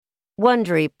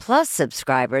Wondery Plus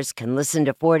subscribers can listen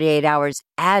to 48 Hours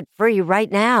ad-free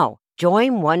right now.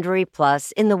 Join Wondery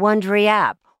Plus in the Wondery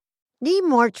app. Need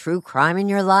more true crime in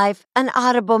your life? An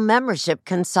Audible membership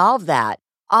can solve that.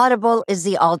 Audible is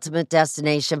the ultimate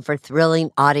destination for thrilling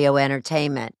audio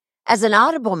entertainment. As an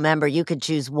Audible member, you can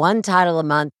choose one title a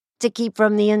month to keep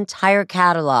from the entire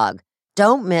catalog.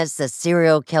 Don't miss The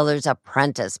Serial Killer's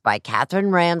Apprentice by Katherine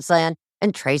Ramsland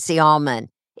and Tracy Ullman.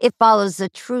 It follows the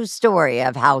true story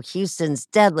of how Houston's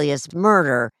deadliest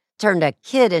murder turned a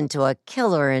kid into a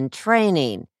killer in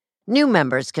training. New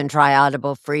members can try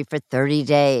Audible free for 30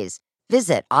 days.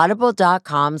 Visit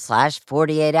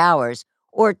audible.com/48 hours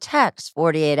or text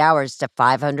 48 hours to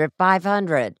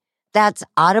 500-500. That's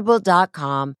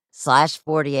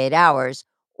audible.com/48 hours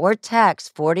or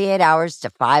text 48 hours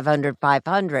to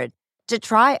 500-500 to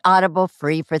try Audible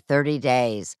free for 30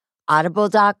 days.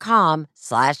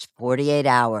 Audible.com/48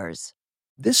 hours.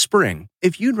 This spring,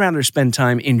 if you'd rather spend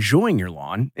time enjoying your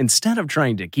lawn instead of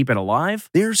trying to keep it alive,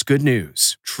 there's good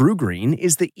news. True Green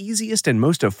is the easiest and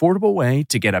most affordable way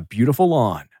to get a beautiful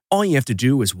lawn. All you have to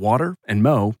do is water and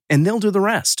mow, and they'll do the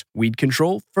rest. Weed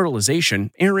control,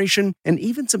 fertilization, aeration, and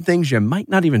even some things you might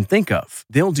not even think of.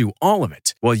 They'll do all of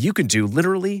it, while you can do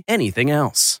literally anything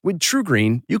else. With True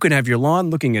Green, you can have your lawn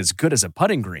looking as good as a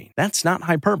putting green. That's not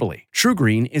hyperbole. True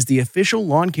Green is the official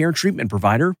lawn care treatment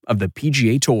provider of the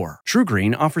PGA Tour. True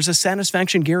Green offers a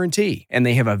satisfaction guarantee, and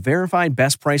they have a verified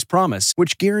best price promise,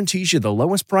 which guarantees you the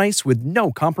lowest price with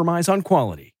no compromise on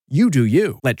quality. You do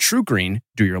you. Let True Green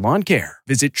do your lawn care.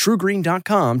 Visit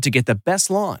TrueGreen.com to get the best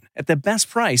lawn at the best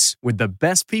price with the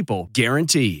best people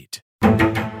guaranteed.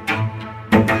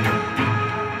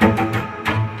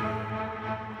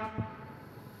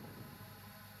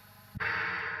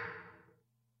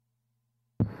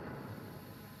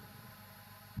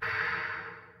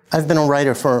 I've been a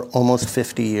writer for almost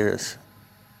 50 years.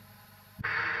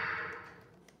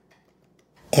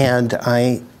 And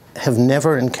I have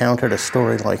never encountered a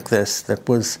story like this that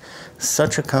was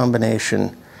such a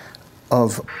combination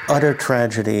of utter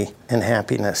tragedy and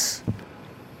happiness.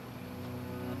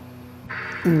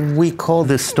 We call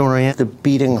this story The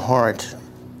Beating Heart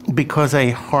because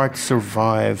a heart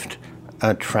survived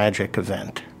a tragic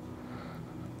event.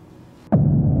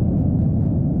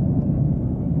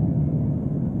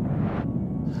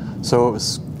 So it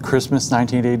was Christmas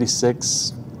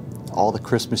 1986, all the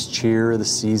Christmas cheer of the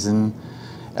season.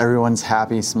 Everyone's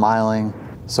happy, smiling.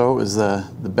 So it was the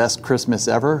best Christmas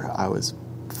ever. I was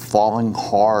falling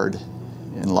hard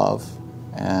in love,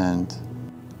 and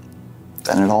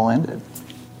then it all ended.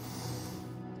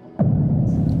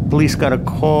 Police got a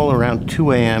call around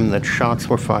 2 a.m. that shots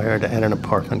were fired at an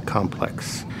apartment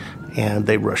complex, and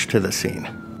they rushed to the scene.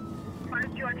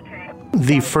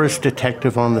 The first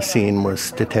detective on the scene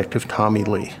was Detective Tommy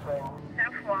Lee.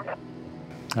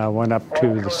 I went up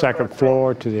to the second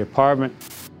floor to the apartment.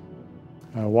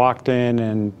 I walked in,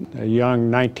 and a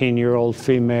young 19-year-old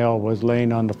female was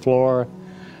laying on the floor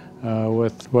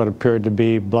with what appeared to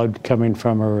be blood coming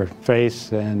from her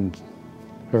face and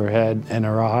her head and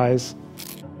her eyes.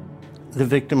 The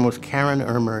victim was Karen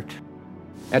Ermert.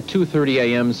 At 2:30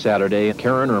 a.m. Saturday,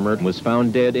 Karen Ermert was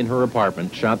found dead in her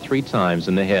apartment, shot 3 times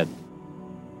in the head.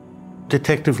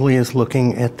 Detective Lee is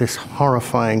looking at this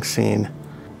horrifying scene,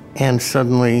 and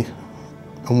suddenly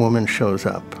a woman shows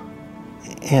up,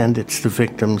 and it's the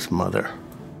victim's mother.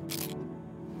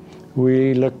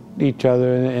 We looked each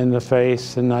other in the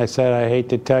face, and I said, I hate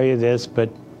to tell you this, but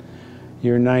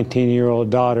your 19-year-old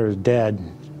daughter is dead.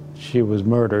 She was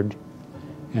murdered,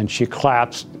 and she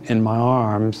collapsed in my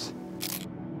arms.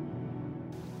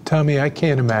 Tommy, I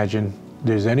can't imagine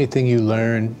there's anything you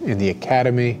learn in the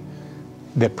academy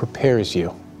that prepares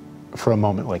you for a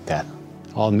moment like that.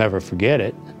 I'll never forget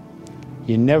it.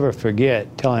 You never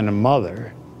forget telling a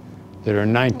mother that her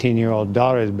 19-year-old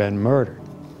daughter has been murdered.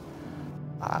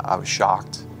 I was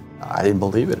shocked. I didn't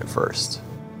believe it at first.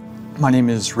 My name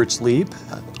is Rich Lieb.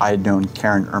 I had known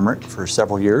Karen Ermert for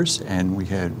several years, and we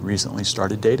had recently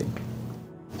started dating.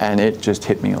 And it just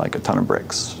hit me like a ton of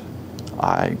bricks.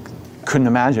 I couldn't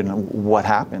imagine what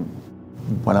happened.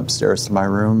 Went upstairs to my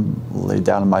room, laid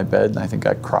down in my bed, and I think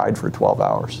I cried for 12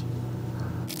 hours.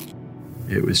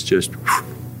 It was just,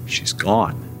 she's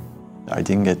gone. I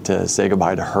didn't get to say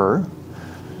goodbye to her.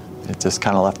 It just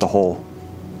kind of left a hole.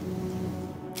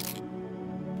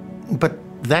 But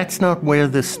that's not where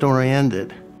this story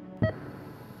ended.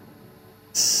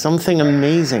 Something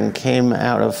amazing came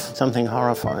out of something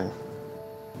horrifying.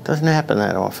 Doesn't happen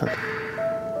that often.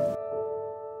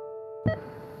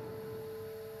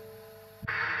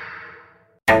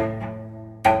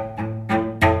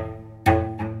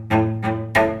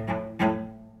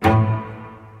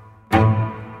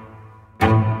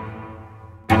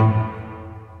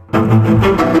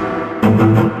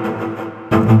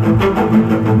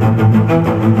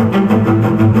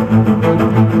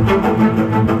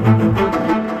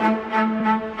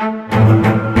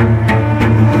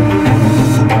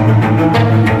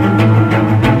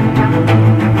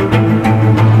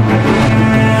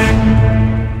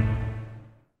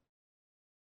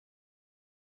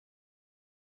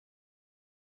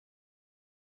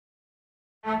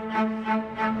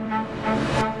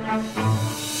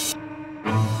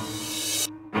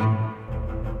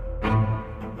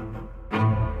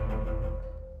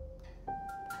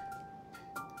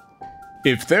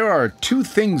 If there are two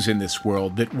things in this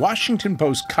world that Washington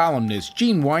Post columnist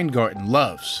Gene Weingarten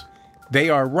loves, they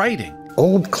are writing.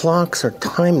 Old clocks are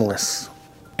timeless.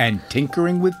 And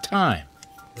tinkering with time.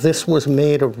 This was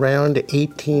made around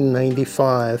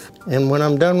 1895, and when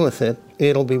I'm done with it,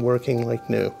 it'll be working like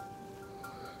new.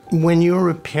 When you're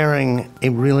repairing a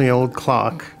really old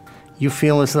clock, you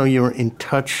feel as though you're in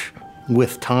touch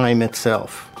with time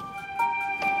itself.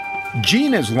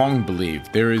 Gene has long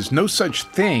believed there is no such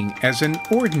thing as an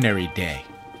ordinary day,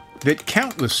 that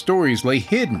countless stories lay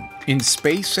hidden in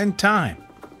space and time,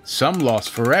 some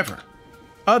lost forever,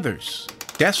 others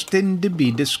destined to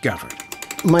be discovered.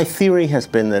 My theory has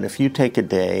been that if you take a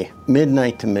day,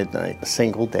 midnight to midnight, a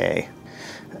single day,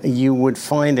 you would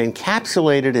find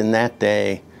encapsulated in that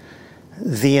day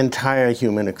the entire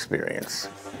human experience.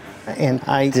 And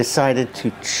I decided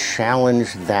to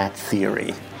challenge that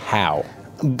theory. How?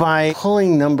 By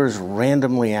pulling numbers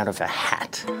randomly out of a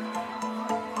hat.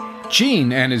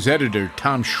 Gene and his editor,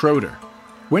 Tom Schroeder,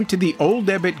 went to the Old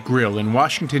Ebbitt Grill in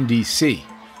Washington, D.C.,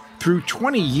 threw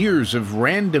 20 years of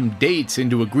random dates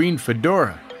into a green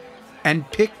fedora, and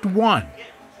picked one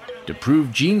to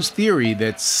prove Gene's theory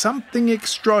that something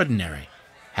extraordinary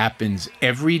happens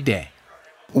every day.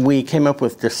 We came up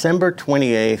with December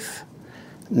 28th,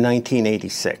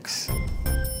 1986.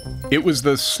 It was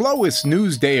the slowest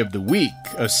news day of the week,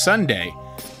 a Sunday,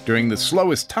 during the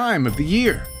slowest time of the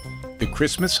year, the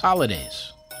Christmas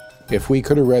holidays. If we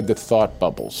could have read the thought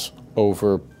bubbles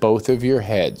over both of your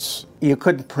heads. You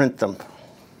couldn't print them.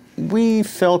 We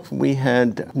felt we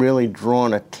had really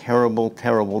drawn a terrible,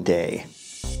 terrible day.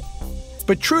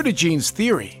 But true to Gene's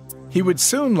theory, he would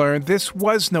soon learn this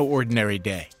was no ordinary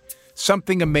day.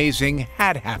 Something amazing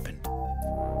had happened.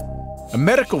 A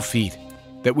medical feat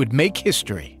that would make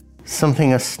history.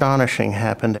 Something astonishing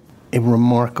happened, a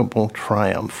remarkable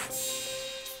triumph.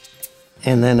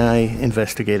 And then I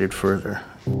investigated further.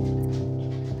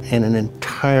 And an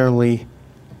entirely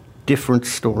different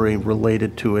story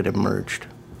related to it emerged.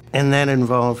 And that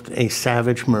involved a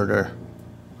savage murder,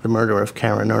 the murder of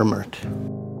Karen Ermert.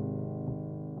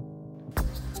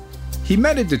 He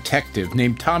met a detective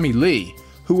named Tommy Lee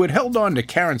who had held on to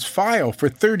Karen's file for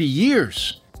 30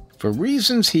 years for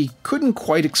reasons he couldn't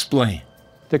quite explain.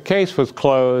 The case was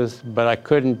closed, but I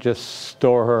couldn't just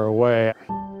store her away.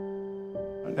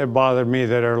 It bothered me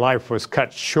that her life was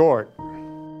cut short.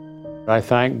 I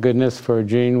thank goodness for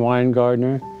Gene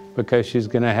Weingarten because she's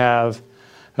going to have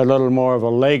a little more of a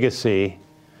legacy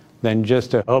than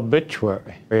just an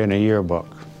obituary in a yearbook.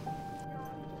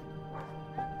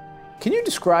 Can you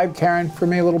describe Karen for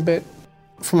me a little bit?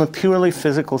 From a purely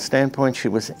physical standpoint, she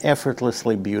was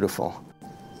effortlessly beautiful.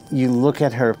 You look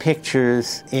at her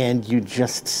pictures and you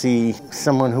just see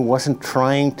someone who wasn't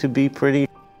trying to be pretty.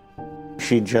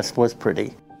 She just was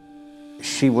pretty.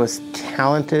 She was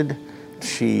talented.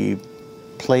 She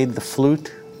played the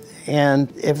flute,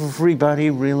 and everybody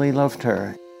really loved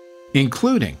her.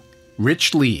 Including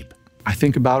Rich Lieb. I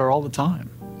think about her all the time.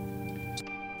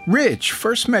 Rich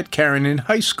first met Karen in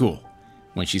high school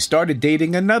when she started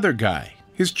dating another guy,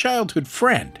 his childhood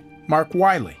friend, Mark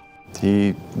Wiley.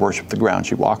 He worshiped the ground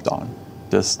she walked on.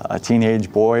 Just a teenage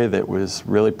boy that was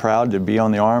really proud to be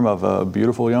on the arm of a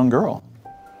beautiful young girl.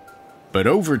 But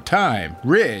over time,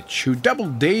 Rich, who double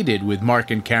dated with Mark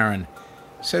and Karen,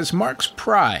 says Mark's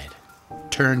pride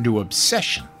turned to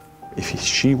obsession. If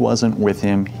she wasn't with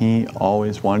him, he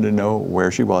always wanted to know where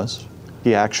she was.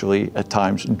 He actually, at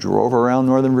times, drove around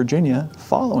Northern Virginia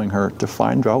following her to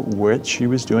find out what she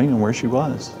was doing and where she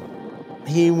was.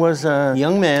 He was a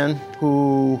young man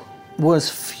who was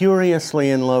furiously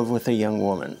in love with a young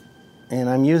woman. And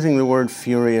I'm using the word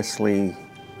furiously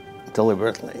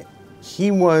deliberately. He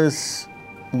was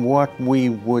what we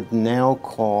would now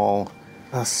call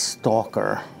a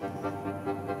stalker.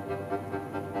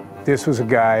 This was a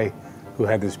guy who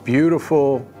had this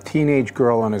beautiful teenage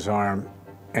girl on his arm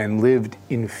and lived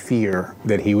in fear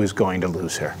that he was going to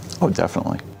lose her. Oh,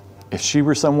 definitely. If she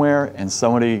were somewhere and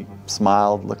somebody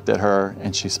smiled, looked at her,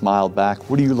 and she smiled back,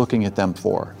 what are you looking at them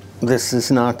for? This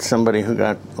is not somebody who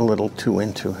got a little too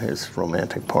into his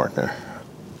romantic partner.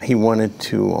 He wanted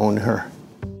to own her.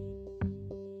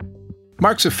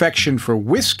 Mark's affection for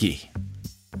whiskey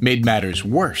made matters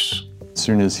worse. As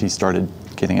soon as he started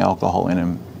getting alcohol in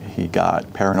him, he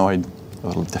got paranoid, a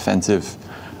little defensive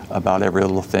about every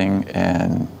little thing,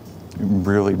 and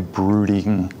really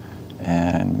brooding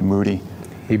and moody.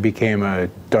 He became a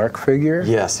dark figure?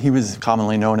 Yes, he was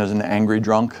commonly known as an angry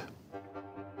drunk.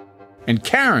 And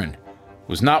Karen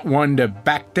was not one to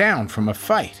back down from a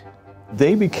fight.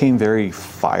 They became very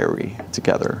fiery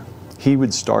together. He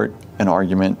would start an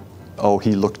argument. Oh,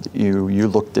 he looked at you, you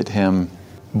looked at him.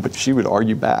 But she would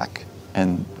argue back.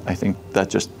 And I think that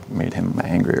just made him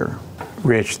angrier.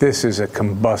 Rich, this is a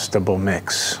combustible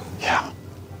mix.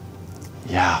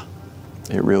 Yeah,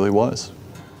 it really was.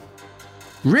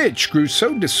 Rich grew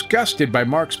so disgusted by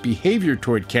Mark's behavior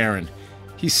toward Karen,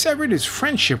 he severed his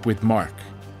friendship with Mark.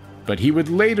 But he would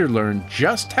later learn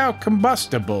just how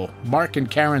combustible Mark and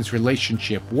Karen's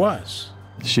relationship was.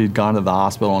 She'd gone to the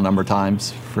hospital a number of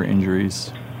times for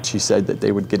injuries. She said that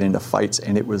they would get into fights,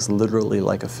 and it was literally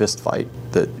like a fist fight,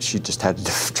 that she just had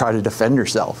to try to defend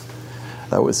herself.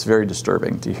 That was very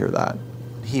disturbing to hear that.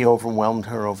 He overwhelmed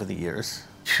her over the years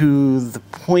to the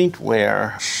point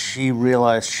where she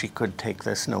realized she could take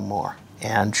this no more,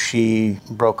 and she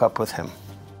broke up with him.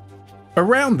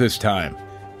 Around this time,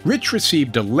 Rich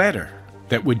received a letter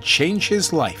that would change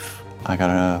his life. I got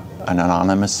an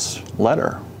anonymous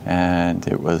letter, and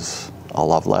it was a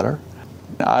love letter.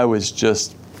 I was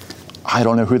just, I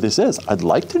don't know who this is. I'd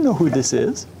like to know who this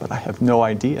is, but I have no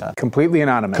idea. Completely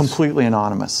anonymous. Completely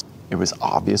anonymous. It was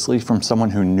obviously from someone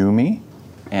who knew me,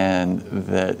 and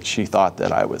that she thought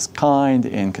that I was kind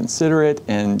and considerate,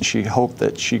 and she hoped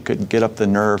that she could get up the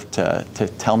nerve to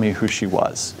tell me who she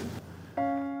was.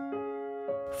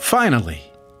 Finally,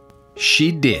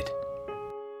 she did.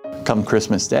 Come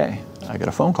Christmas Day, I get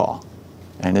a phone call,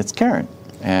 and it's Karen.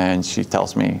 And she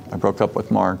tells me, I broke up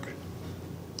with Mark.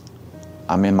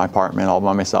 I'm in my apartment all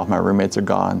by myself. My roommates are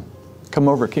gone. Come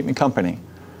over, keep me company.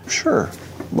 Sure,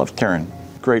 loved Karen,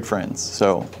 great friends.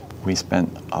 So we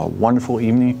spent a wonderful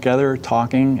evening together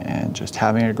talking and just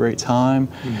having a great time.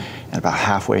 And about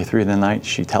halfway through the night,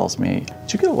 she tells me,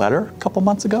 did you get a letter a couple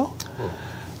months ago?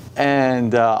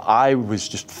 And I was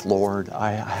just floored.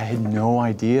 I had no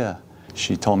idea.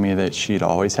 She told me that she'd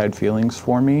always had feelings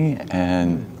for me,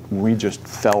 and we just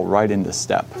fell right into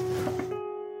step.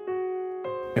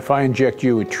 If I inject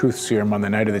you with truth serum on the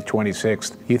night of the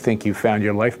 26th, you think you found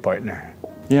your life partner?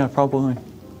 Yeah, probably.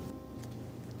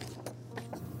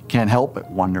 Can't help but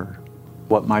wonder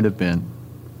what might have been.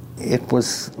 It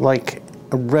was like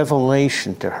a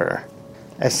revelation to her,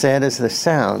 as sad as this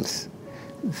sounds,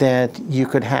 that you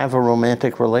could have a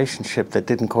romantic relationship that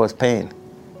didn't cause pain.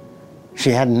 She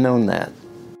hadn't known that.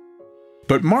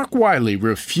 But Mark Wiley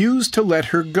refused to let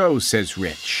her go, says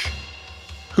Rich,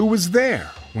 who was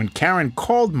there when Karen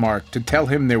called Mark to tell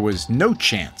him there was no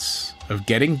chance of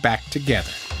getting back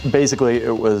together. Basically,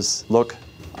 it was, look,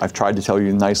 I've tried to tell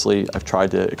you nicely, I've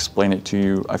tried to explain it to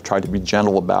you, I've tried to be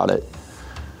gentle about it,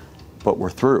 but we're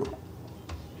through.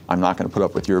 I'm not going to put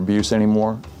up with your abuse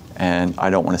anymore, and I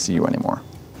don't want to see you anymore.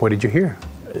 What did you hear?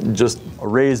 Just a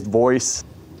raised voice,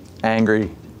 angry,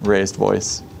 raised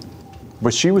voice.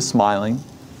 But she was smiling,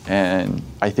 and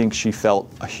I think she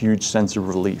felt a huge sense of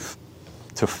relief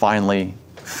to finally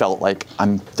felt like,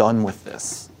 I'm done with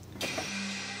this.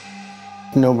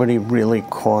 Nobody really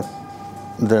caught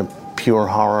the pure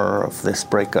horror of this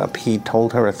breakup. He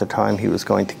told her at the time he was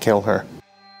going to kill her.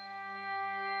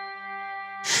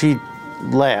 She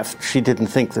laughed. She didn't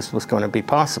think this was going to be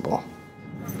possible.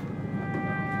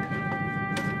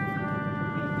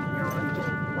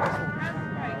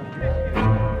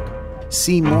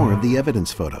 See more of the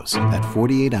evidence photos at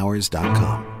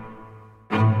 48hours.com.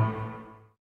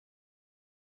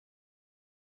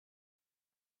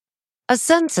 A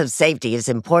sense of safety is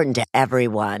important to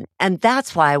everyone, and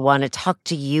that's why I want to talk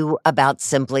to you about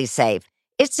SimpliSafe.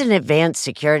 It's an advanced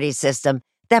security system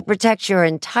that protects your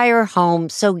entire home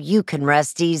so you can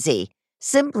rest easy.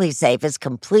 SimpliSafe is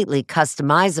completely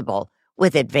customizable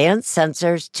with advanced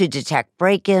sensors to detect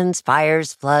break-ins,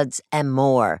 fires, floods, and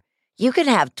more. You can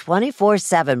have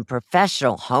 24/7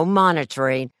 professional home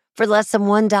monitoring for less than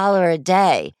 $1 a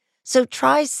day. So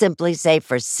try SimpliSafe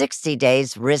for 60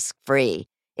 days risk-free.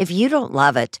 If you don't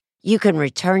love it, you can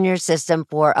return your system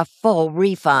for a full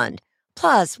refund.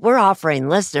 Plus, we're offering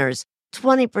listeners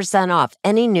 20% off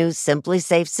any new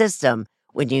SimpliSafe system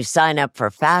when you sign up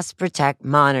for Fast Protect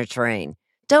monitoring.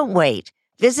 Don't wait.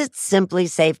 Visit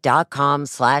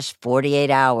simplysafe.com/48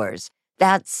 hours.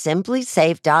 That's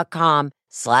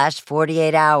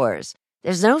simplysafe.com/48 hours.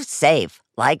 There's no safe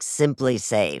like Simply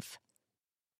Safe.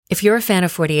 If you're a fan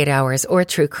of 48 Hours or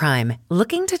true crime,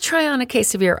 looking to try on a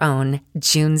case of your own,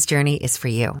 June's Journey is for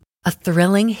you. A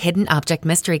thrilling hidden object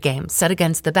mystery game set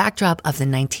against the backdrop of the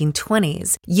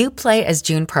 1920s. You play as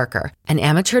June Parker, an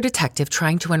amateur detective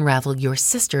trying to unravel your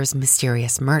sister's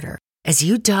mysterious murder. As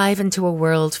you dive into a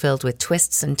world filled with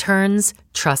twists and turns,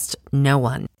 trust no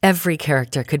one. Every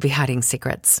character could be hiding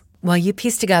secrets. While you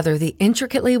piece together the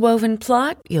intricately woven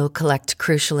plot, you'll collect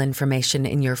crucial information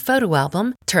in your photo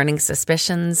album, turning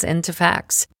suspicions into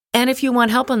facts. And if you want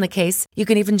help on the case, you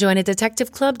can even join a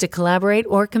detective club to collaborate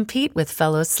or compete with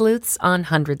fellow sleuths on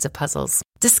hundreds of puzzles.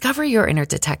 Discover your inner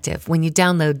detective when you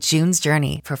download June's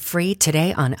Journey for free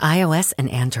today on iOS and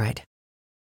Android.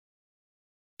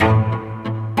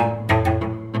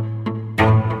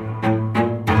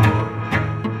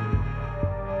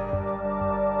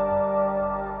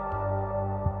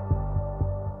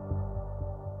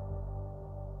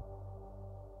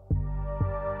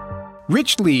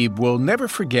 Rich Lieb will never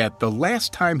forget the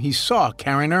last time he saw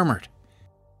Karen Ermert.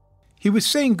 He was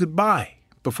saying goodbye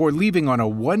before leaving on a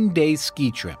one-day ski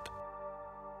trip.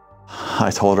 I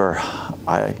told her,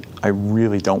 I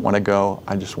really don't want to go.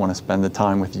 I just want to spend the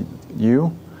time with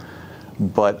you.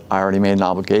 But I already made an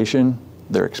obligation.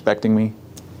 They're expecting me.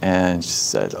 And she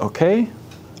said, okay,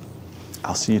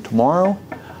 I'll see you tomorrow.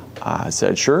 I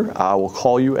said, sure, I will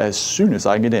call you as soon as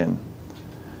I get in.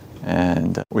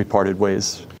 And we parted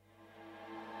ways.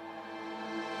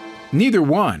 Neither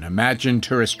one imagined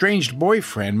her estranged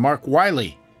boyfriend, Mark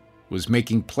Wiley, was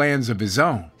making plans of his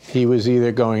own. He was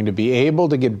either going to be able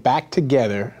to get back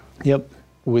together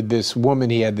with this woman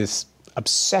he had this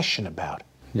obsession about.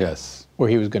 Yes. Or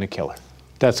he was going to kill her.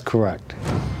 That's correct.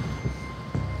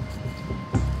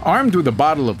 Armed with a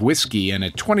bottle of whiskey and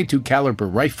a .22 caliber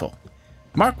rifle,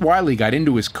 Mark Wiley got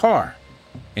into his car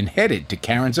and headed to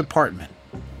Karen's apartment.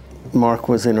 Mark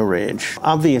was in a rage.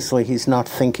 Obviously, he's not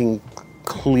thinking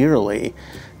clearly.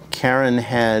 Karen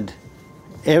had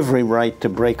every right to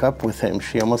break up with him.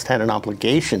 She almost had an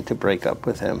obligation to break up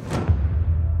with him.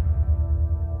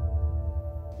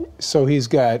 So he's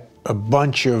got a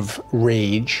bunch of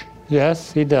rage.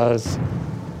 Yes, he does.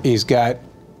 He's got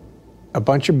a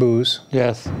bunch of booze.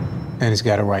 Yes. And he's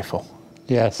got a rifle.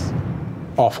 Yes.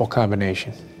 Awful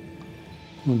combination.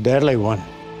 Deadly one.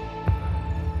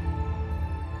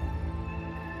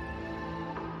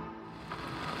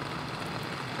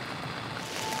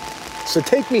 So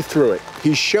take me through it.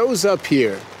 He shows up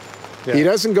here. Yeah. He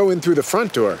doesn't go in through the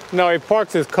front door. No, he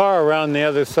parks his car around the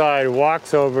other side,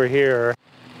 walks over here.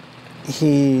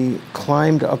 He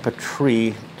climbed up a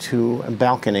tree to a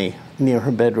balcony near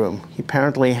her bedroom. He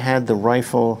apparently had the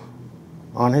rifle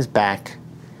on his back.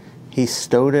 He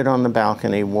stowed it on the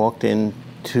balcony, walked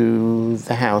into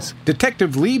the house.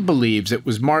 Detective Lee believes it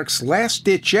was Mark's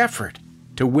last-ditch effort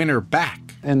to win her back.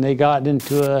 And they got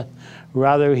into a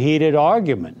rather heated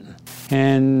argument.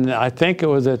 And I think it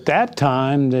was at that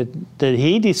time that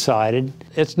he decided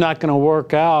it's not going to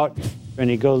work out. And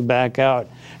he goes back out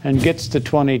and gets the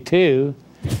 .22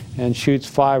 and shoots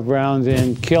 5 rounds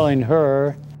in, killing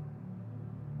her.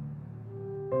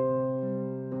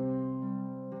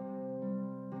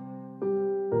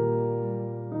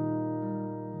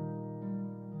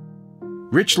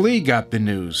 Rich Lee got the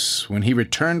news when he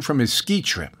returned from his ski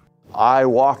trip. I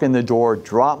walk in the door,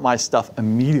 drop my stuff,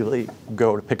 immediately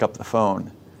go to pick up the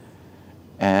phone.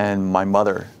 And my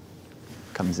mother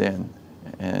comes in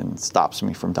and stops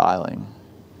me from dialing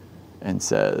and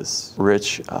says,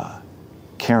 Rich,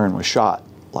 Karen was shot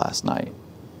last night.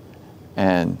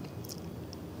 And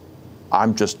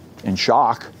I'm just in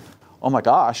shock. Oh my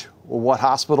gosh, well, what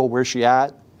hospital, where's she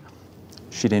at?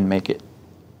 She didn't make it.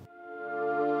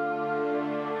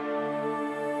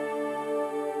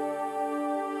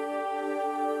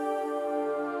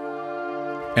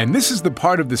 And this is the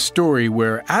part of the story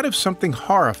where out of something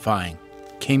horrifying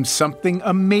came something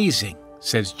amazing,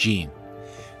 says Jean.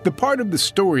 The part of the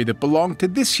story that belonged to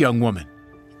this young woman,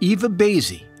 Eva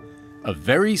Basie, a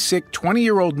very sick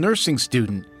 20-year-old nursing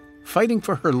student fighting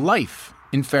for her life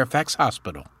in Fairfax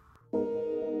Hospital.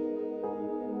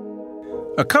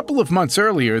 A couple of months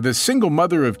earlier, the single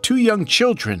mother of 2 young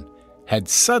children had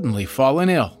suddenly fallen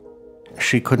ill.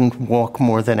 She couldn't walk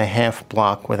more than a half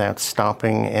block without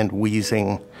stopping and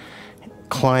wheezing.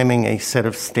 Climbing a set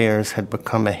of stairs had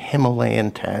become a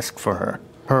Himalayan task for her.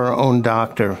 Her own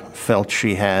doctor felt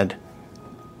she had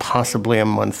possibly a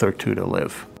month or 2 to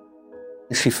live.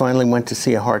 She finally went to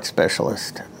see a heart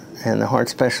specialist, and the heart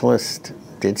specialist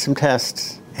did some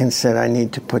tests and said, I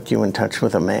need to put you in touch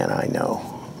with a man I know.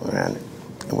 And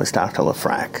it was Dr.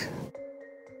 LaFrac.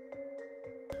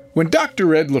 When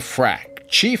Dr. Ed LaFrac,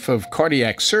 chief of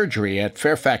cardiac surgery at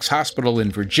Fairfax Hospital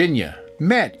in Virginia,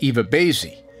 met Eva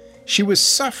Basie, she was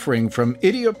suffering from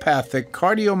idiopathic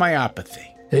cardiomyopathy.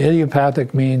 The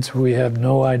idiopathic means we have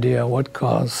no idea what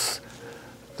caused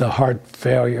the heart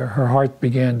failure. Her heart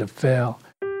began to fail.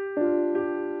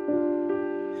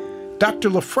 Dr.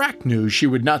 LaFrac knew she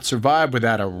would not survive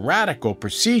without a radical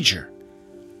procedure,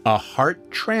 a heart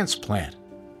transplant.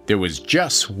 There was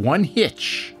just one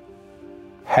hitch.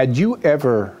 Had you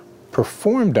ever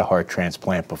performed a heart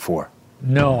transplant before?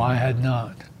 No, I had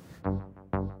not.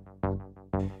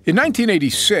 In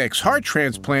 1986, heart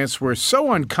transplants were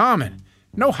so uncommon,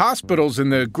 no hospitals in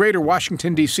the greater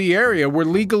Washington, D.C. area were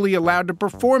legally allowed to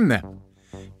perform them.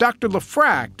 Dr.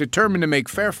 LaFrac, determined to make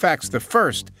Fairfax the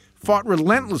first, fought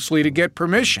relentlessly to get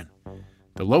permission.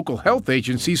 The local health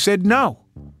agency said no.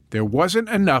 There wasn't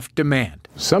enough demand.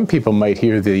 Some people might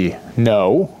hear the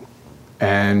no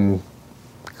and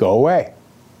go away.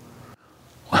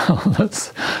 Well,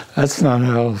 that's not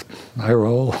how I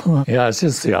roll. Yeah, it's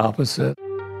just the opposite.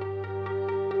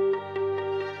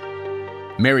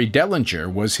 Mary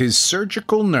Dellinger was his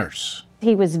surgical nurse.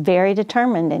 He was very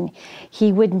determined, and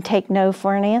he wouldn't take no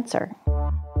for an answer.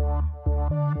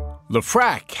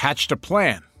 LaFrac hatched a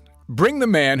plan. Bring the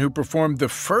man who performed the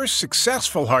first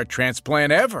successful heart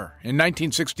transplant ever in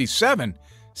 1967,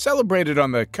 celebrated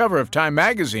on the cover of Time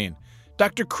magazine,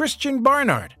 Dr. Christian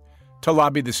Barnard, to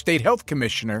lobby the state health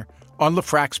commissioner on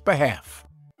LaFrac's behalf.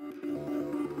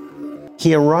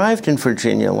 He arrived in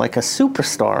Virginia like a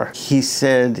superstar. He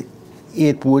said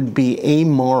it would be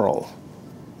amoral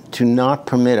to not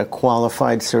permit a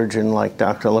qualified surgeon like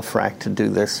Dr. LaFrac to do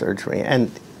this surgery.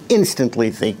 And instantly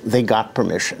they got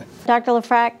permission. Dr.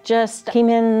 LaFrac just came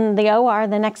in the OR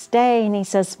the next day and he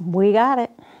says, we got it.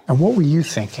 And what were you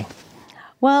thinking?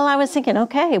 Well, I was thinking,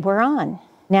 okay, we're on.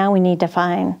 Now we need to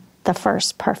find the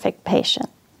first perfect patient.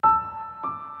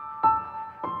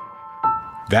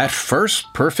 That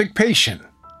first perfect patient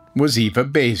was Eva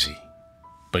Basie,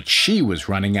 but she was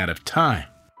running out of time.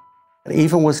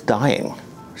 Eva was dying.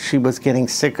 She was getting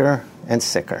sicker and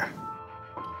sicker.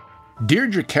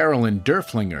 Deirdre Carolyn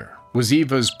Derflinger was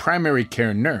Eva's primary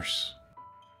care nurse.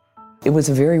 It was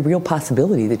a very real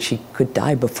possibility that she could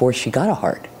die before she got a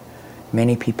heart.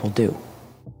 Many people do.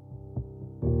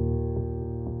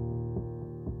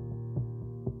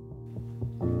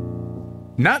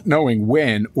 Not knowing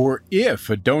when or if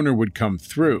a donor would come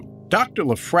through, Dr.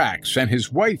 LaFrac sent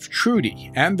his wife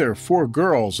Trudy and their 4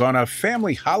 girls on a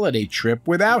family holiday trip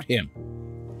without him.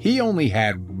 He only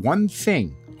had one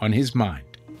thing on his mind.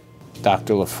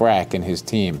 Dr. LaFrac and his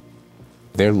team,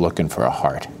 they're looking for a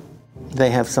heart.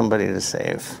 They have somebody to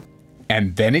save.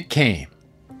 And then it came,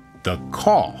 the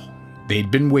call they'd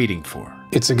been waiting for.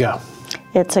 It's a go.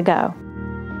 It's a go.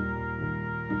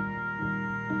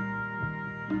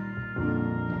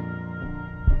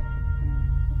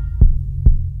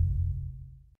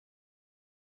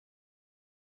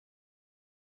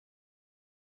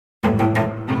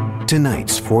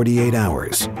 Tonight's 48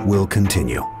 Hours will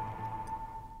continue.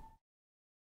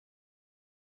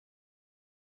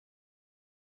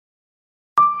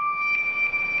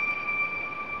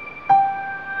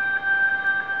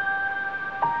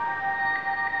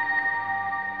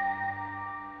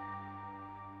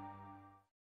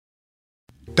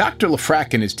 Dr.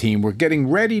 LaFrac and his team were getting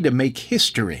ready to make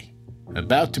history,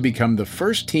 about to become the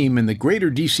first team in the greater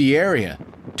D.C. area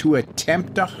to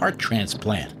attempt a heart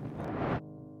transplant.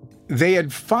 They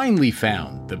had finally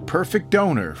found the perfect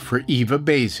donor for Eva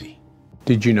Basie.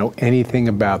 Did you know anything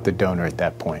about the donor at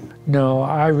that point? No,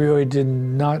 I really did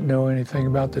not know anything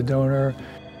about the donor.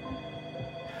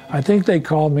 I think they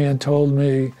called me and told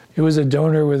me it was a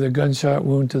donor with a gunshot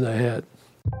wound to the head.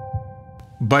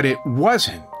 But it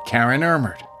wasn't Karen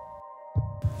Ermert.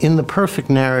 In the perfect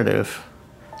narrative,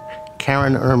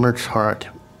 Karen Ermert's heart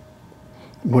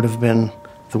would have been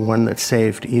the one that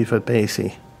saved Eva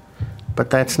Basie. But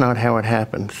that's not how it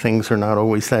happened. Things are not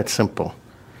always that simple.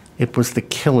 It was the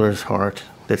killer's heart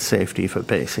that saved Eva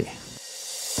Basie.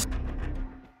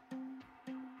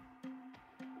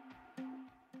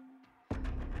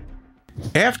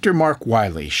 After Mark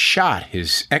Wiley shot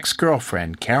his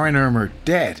ex-girlfriend, Karen Ermert,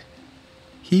 dead,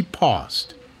 he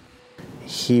paused.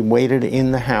 He waited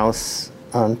in the house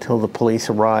until the police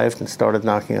arrived and started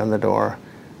knocking on the door,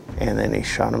 and then he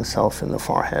shot himself in the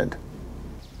forehead.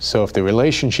 So if the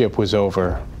relationship was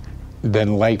over,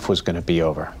 then life was going to be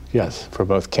over. Yes. For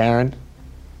both Karen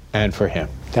and for him.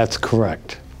 That's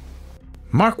correct.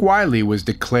 Mark Wiley was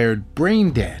declared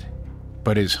brain dead,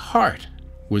 but his heart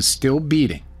was still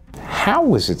beating. How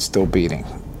was it still beating?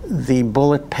 The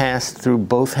bullet passed through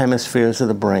both hemispheres of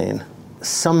the brain.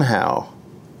 Somehow,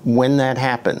 when that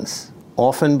happens,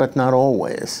 often but not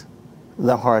always,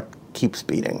 the heart keeps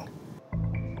beating.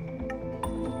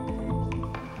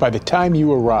 By the time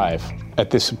you arrive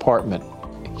at this apartment,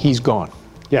 he's gone.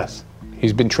 Yes.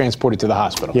 He's been transported to the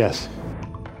hospital. Yes.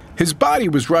 His body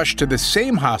was rushed to the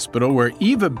same hospital where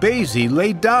Eva Basie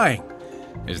lay dying,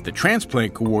 as the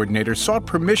transplant coordinator sought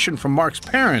permission from Mark's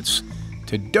parents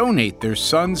to donate their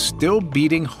son's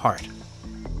still-beating heart.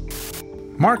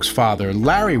 Mark's father,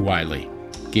 Larry Wiley,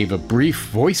 gave a brief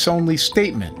voice-only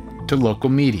statement to local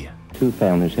media. Two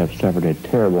families have suffered a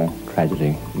terrible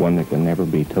tragedy, one that can never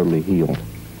be totally healed.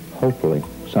 Hopefully,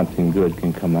 something good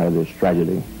can come out of this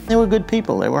tragedy. They were good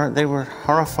people. They were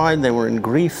horrified. They were in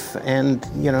grief, and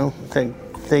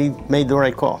they made the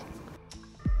right call.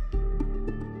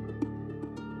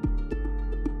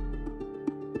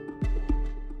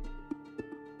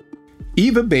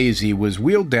 Eva Basie was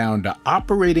wheeled down to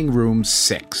operating room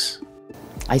 6.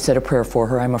 I said a prayer for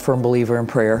her. I'm a firm believer in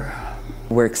prayer.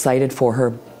 We're excited for her,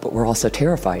 but we're also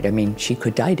terrified. I mean, she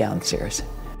could die downstairs.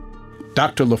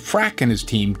 Dr. Lafrac and his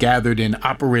team gathered in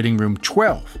operating room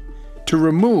 12 to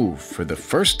remove, for the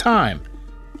first time,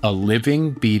 a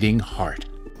living, beating heart.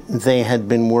 They had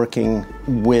been working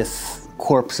with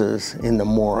corpses in the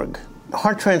morgue.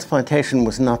 Heart transplantation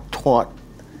was not taught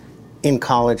in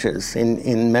colleges,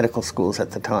 in medical schools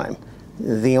at the time.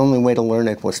 The only way to learn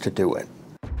it was to do it.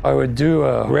 I would do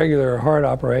a regular heart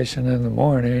operation in the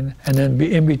morning, and then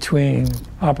in between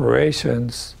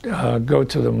operations, go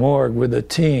to the morgue with the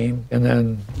team, and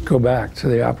then go back to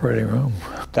the operating room.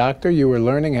 Doctor, you were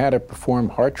learning how to perform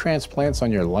heart transplants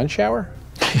on your lunch hour?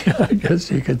 Yeah, I guess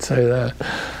you could say that.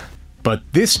 But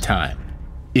this time,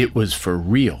 it was for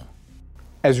real.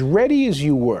 As ready as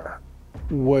you were,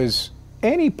 was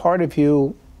any part of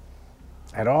you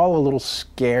at all a little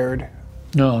scared?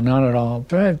 No, not at all.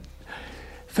 I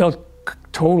felt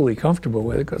totally comfortable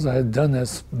with it because I had done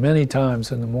this many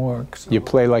times in the morgue. So. You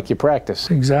play like you practice.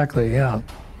 Exactly, yeah.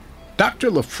 Dr.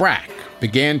 Lafrac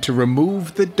began to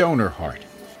remove the donor heart.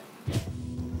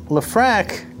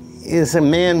 Lafrac is a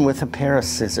man with a pair of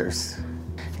scissors,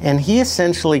 and he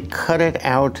essentially cut it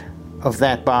out of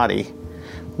that body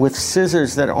with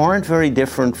scissors that aren't very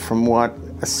different from what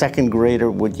a second grader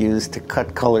would use to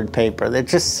cut colored paper. They're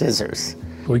just scissors.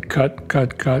 We cut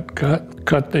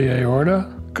the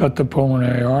aorta, cut the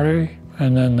pulmonary artery,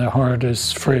 and then the heart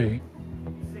is free.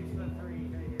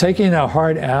 Taking the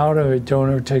heart out of a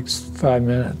donor takes 5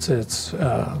 minutes. It's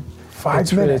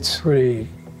 5 minutes? It's pretty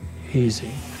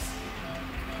easy.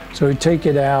 So we take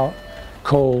it out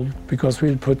cold, because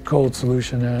we'd put cold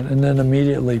solution in, and then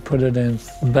immediately put it in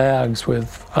bags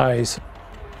with ice.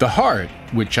 The heart,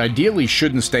 which ideally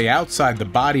shouldn't stay outside the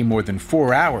body more than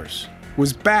 4 hours,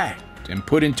 was bagged and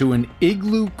put into an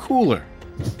igloo cooler,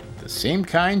 the same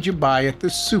kind you buy at the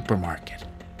supermarket.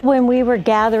 When we were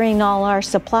gathering all our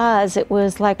supplies, it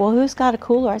was like, well, who's got a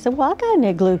cooler? I said, well, I got an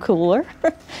igloo cooler.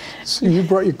 So you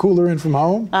brought your cooler in from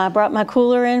home? I brought my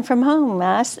cooler in from home.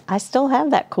 I still have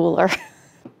that cooler.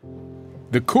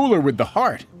 The cooler with the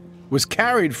heart was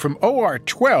carried from OR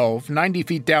 12, 90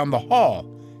 feet down the hall,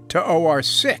 to OR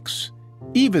 6,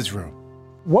 Eva's room.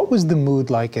 What was the mood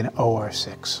like in OR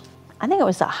 6? I think it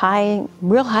was a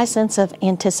real high sense of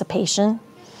anticipation.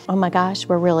 Oh my gosh,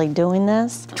 we're really doing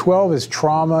this. 12 is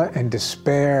trauma and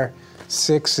despair.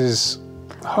 6 is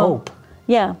hope.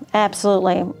 Yeah,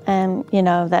 absolutely. And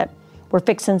that we're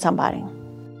fixing somebody.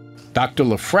 Dr.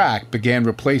 Lafrac began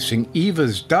replacing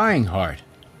Eva's dying heart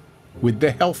with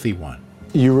the healthy one.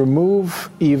 You remove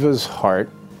Eva's heart,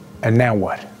 and now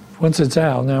what? Once it's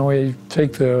out, now we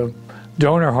take the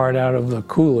donor heart out of the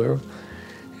cooler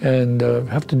and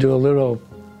have to do a little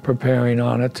preparing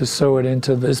on it to sew it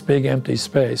into this big empty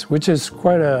space, which is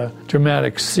quite a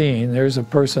dramatic scene. There's a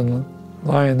person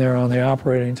lying there on the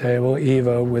operating table,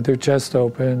 Eva, with her chest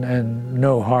open and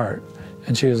no heart.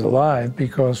 And she is alive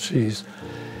because she's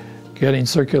getting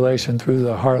circulation through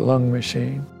the heart-lung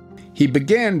machine. He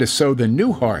began to sew the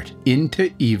new heart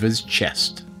into Eva's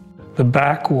chest. The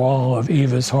back wall of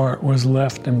Eva's heart was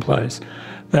left in place.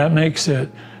 That makes it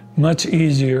much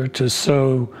easier to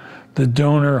sew the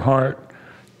donor heart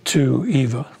to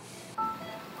Eva.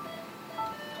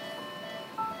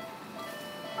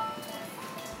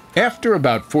 After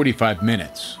about 45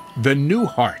 minutes, the new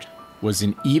heart was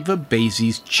in Eva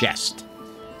Basie's chest.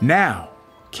 Now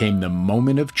came the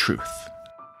moment of truth.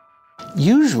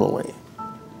 Usually,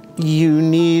 you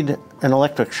need an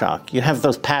electric shock. You have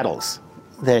those paddles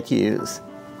that you use.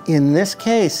 In this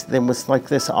case, there was like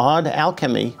this odd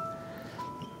alchemy,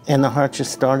 and the heart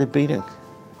just started beating.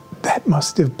 That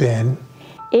must have been...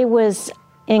 It was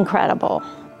incredible.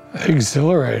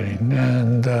 Exhilarating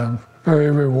and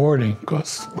very rewarding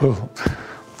because,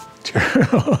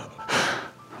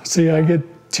 see, I get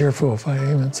tearful if I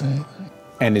even say anything.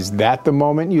 And is that the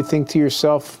moment you think to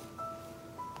yourself,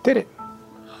 did it?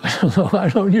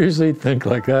 I don't usually think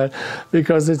like that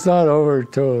because it's not over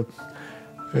till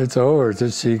it's over, till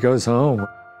she goes home.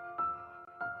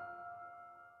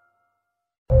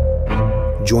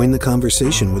 Join the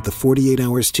conversation with the 48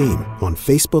 Hours team on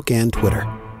Facebook and Twitter.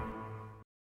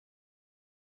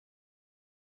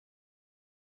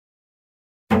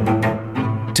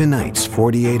 Tonight's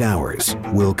 48 Hours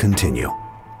will continue.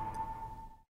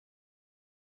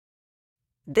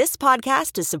 This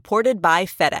podcast is supported by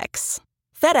FedEx.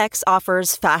 FedEx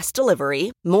offers fast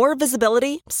delivery, more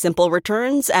visibility, simple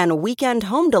returns, and weekend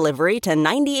home delivery to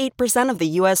 98% of the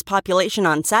U.S. population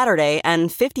on Saturday and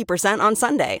 50% on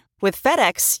Sunday. With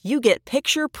FedEx, you get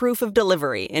picture proof of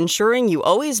delivery, ensuring you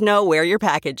always know where your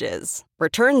package is.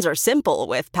 Returns are simple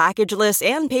with packageless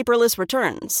and paperless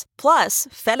returns. Plus,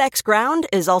 FedEx Ground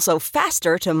is also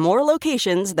faster to more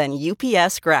locations than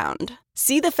UPS Ground.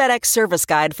 See the FedEx service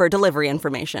guide for delivery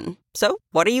information. So,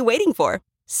 what are you waiting for?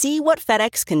 See what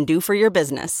FedEx can do for your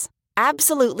business.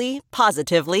 Absolutely,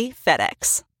 positively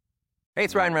FedEx. Hey,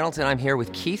 it's Ryan Reynolds, and I'm here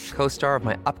with Keith, co-star of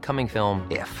my upcoming film,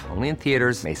 If, only in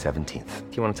theaters May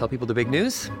 17th. Do you want to tell people the big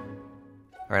news?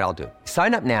 All right, I'll do it.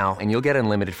 Sign up now and you'll get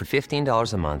unlimited for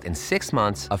 $15 a month and 6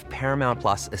 months of Paramount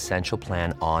Plus Essential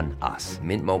Plan on us.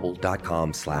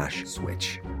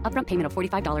 MintMobile.com/switch. Upfront payment of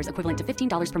 $45 equivalent to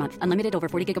 $15 per month. Unlimited over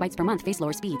 40 gigabytes per month. Face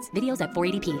lower speeds. Videos at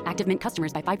 480p. Active Mint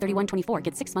customers by 531.24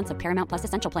 get 6 months of Paramount Plus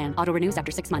Essential Plan. Auto renews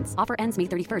after 6 months. Offer ends May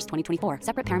 31st, 2024.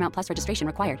 Separate Paramount Plus registration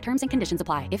required. Terms and conditions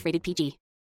apply if rated PG.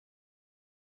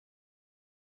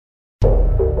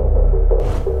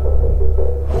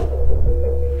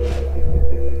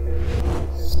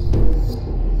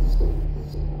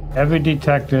 Every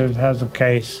detective has a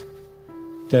case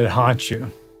that haunts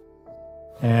you.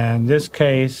 And this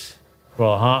case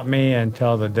will haunt me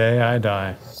until the day I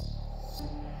die.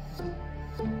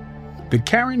 The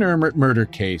Karen Ermert murder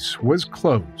case was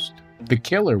closed. The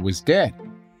killer was dead.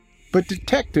 But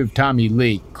Detective Tommy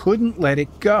Lee couldn't let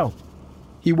it go.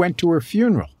 He went to her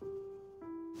funeral.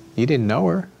 You didn't know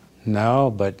her?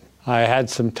 No, but I had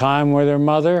some time with her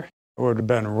mother. It would have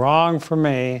been wrong for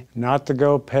me not to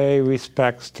go pay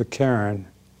respects to Karen,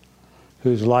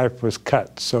 whose life was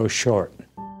cut so short.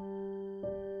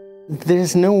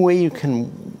 There's no way you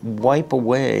can wipe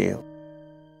away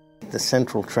the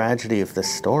central tragedy of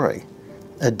this story.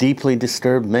 A deeply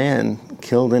disturbed man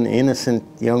killed an innocent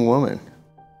young woman.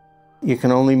 You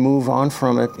can only move on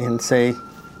from it and say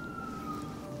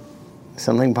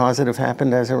something positive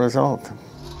happened as a result.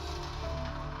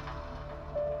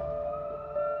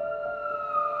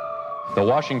 The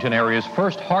Washington area's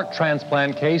first heart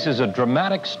transplant case is a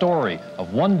dramatic story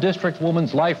of one district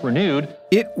woman's life renewed.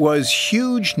 It was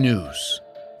huge news.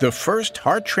 The first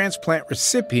heart transplant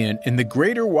recipient in the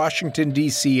greater Washington,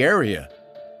 D.C. area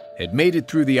had made it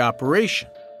through the operation.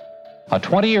 A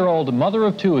 20-year-old mother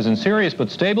of two is in serious but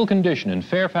stable condition in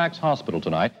Fairfax Hospital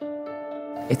tonight.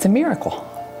 It's a miracle.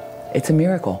 It's a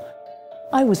miracle.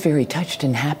 I was very touched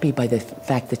and happy by the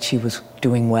fact that she was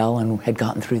doing well and had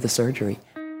gotten through the surgery.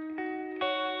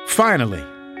 Finally,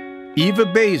 Eva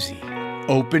Basie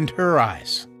opened her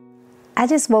eyes. I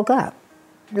just woke up.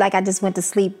 Like I just went to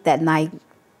sleep that night,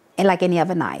 and like any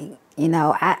other night. You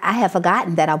know, I had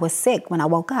forgotten that I was sick when I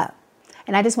woke up.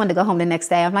 And I just wanted to go home the next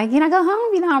day. I'm like, go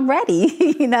home? I'm ready,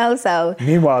 so.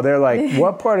 Meanwhile, they're like,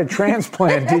 what part of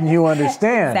transplant didn't you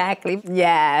understand? Exactly,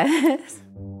 yeah.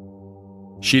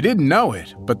 She didn't know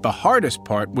it, but the hardest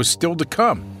part was still to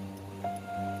come.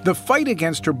 The fight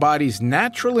against her body's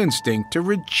natural instinct to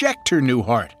reject her new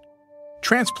heart.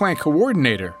 Transplant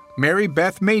coordinator Mary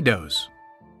Beth Maydows.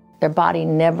 Their body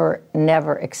never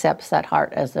accepts that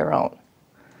heart as their own.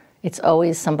 It's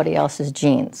always somebody else's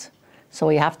genes. So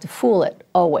we have to fool it,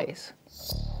 always.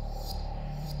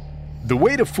 The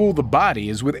way to fool the body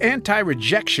is with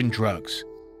anti-rejection drugs.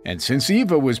 And since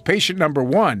Eva was patient number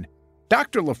 1,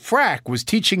 Dr. Lafrac was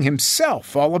teaching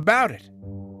himself all about it.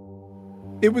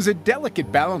 It was a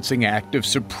delicate balancing act of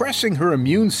suppressing her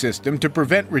immune system to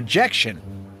prevent rejection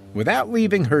without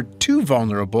leaving her too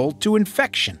vulnerable to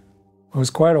infection. It was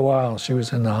quite a while she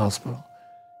was in the hospital.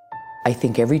 I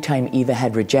think every time Eva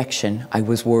had rejection, I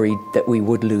was worried that we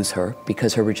would lose her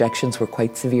because her rejections were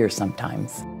quite severe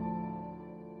sometimes.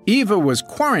 Eva was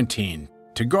quarantined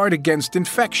to guard against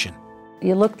infection.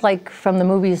 You looked like from the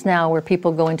movies now where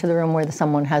people go into the room where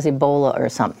someone has Ebola or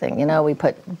something. You know, we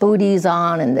put booties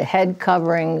on and the head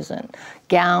coverings and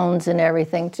gowns and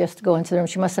everything just to go into the room.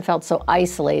 She must have felt so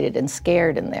isolated and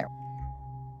scared in there.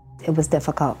 It was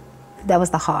difficult. That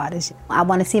was the hardest. I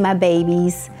want to see my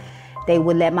babies. They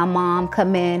would let my mom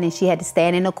come in and she had to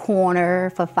stand in a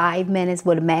corner for 5 minutes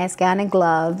with a mask on and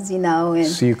gloves, you know. And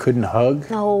so you couldn't hug?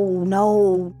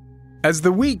 No. As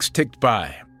the weeks ticked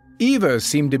by, Eva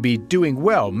seemed to be doing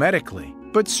well medically,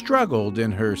 but struggled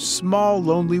in her small,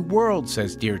 lonely world,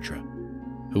 says Deirdre,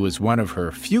 who was one of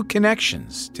her few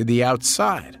connections to the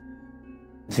outside.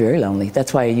 It was very lonely.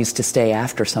 That's why I used to stay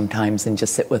after sometimes and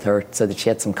just sit with her so that she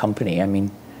had some company. I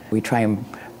mean, we try and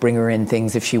bring her in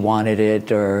things if she wanted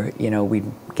it, or, you know, we'd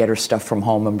get her stuff from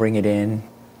home and bring it in.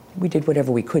 We did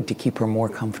whatever we could to keep her more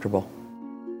comfortable.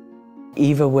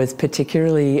 Eva was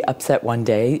particularly upset one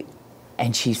day,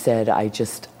 and she said, I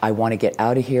want to get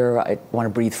out of here. I want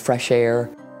to breathe fresh air.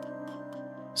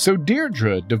 So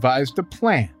Deirdre devised a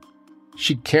plan.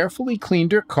 She carefully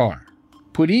cleaned her car,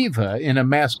 put Eva in a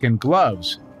mask and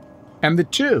gloves, and the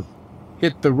two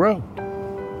hit the road.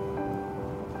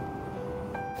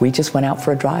 We just went out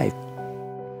for a drive.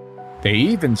 They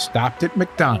even stopped at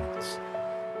McDonald's.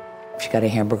 She got a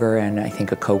hamburger and I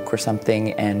think a Coke or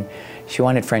something, and she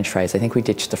wanted French fries. I think we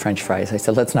ditched the French fries. I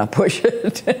said, let's not push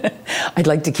it. I'd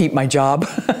like to keep my job.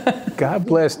 God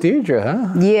bless Deirdre,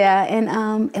 huh? Yeah, and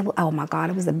oh my God,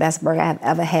 it was the best burger I've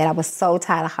ever had. I was so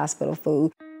tired of hospital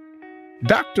food.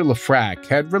 Dr. Lafrac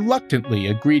had reluctantly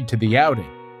agreed to the outing,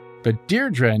 but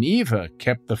Deirdre and Eva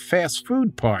kept the fast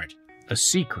food part a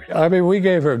secret. I mean, we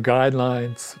gave her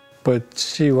guidelines, but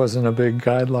she wasn't a big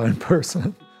guideline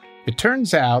person. It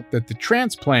turns out that the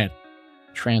transplant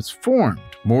transformed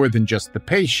more than just the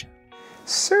patient.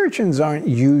 Surgeons aren't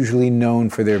usually known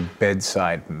for their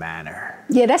bedside manner.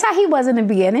 Yeah, that's how he was in the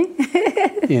beginning.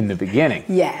 In the beginning?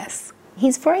 Yes.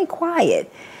 He's very quiet.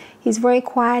 He's very,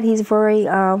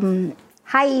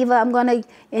 hi, Eva, I'm going to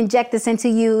inject this into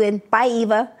you, and bye,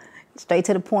 Eva. Straight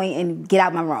to the point and get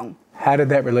out my room. How did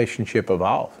that relationship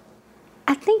evolve?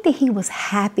 I think that he was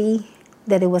happy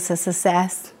that it was a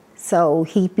success. So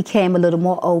he became a little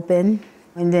more open.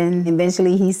 And then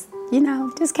eventually he's,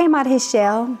 just came out of his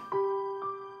shell.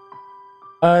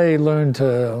 I learned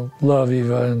to love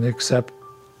Eva and accept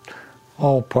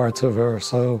all parts of her,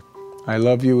 so. I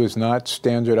love you is not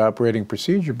standard operating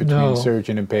procedure between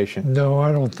surgeon and patient. No,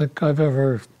 I don't think I've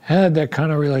ever had that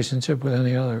kind of relationship with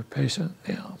any other patient,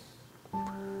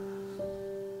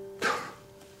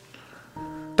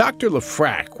 Dr.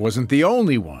 Lafrac wasn't the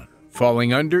only one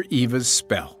falling under Eva's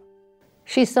spell.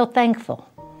 She's so thankful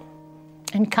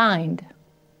and kind.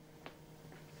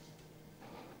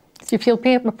 So you feel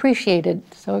appreciated,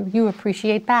 so you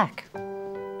appreciate back.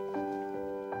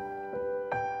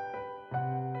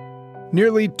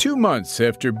 Nearly 2 months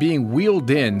after being wheeled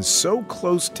in so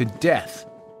close to death,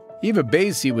 Eva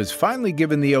Basie was finally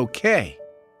given the okay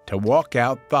to walk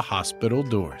out the hospital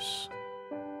doors.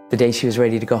 The day she was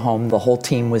ready to go home, the whole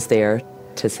team was there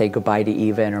to say goodbye to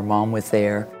Eva, and her mom was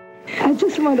there. I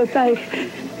just want to thank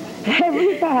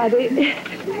everybody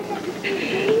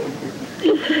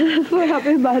for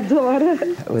helping my daughter.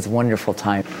 It was a wonderful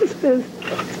time.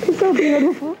 It's so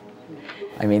beautiful.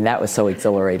 I mean, that was so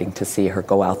exhilarating to see her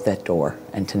go out that door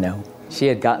and to know she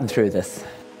had gotten through this.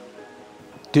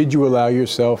 Did you allow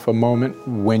yourself a moment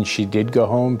when she did go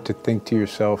home to think to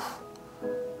yourself,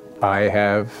 I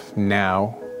have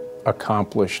now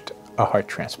accomplished a heart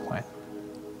transplant?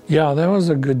 Yeah, that was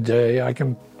a good day. I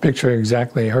can picture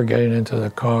exactly her getting into the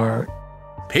car.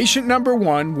 Patient number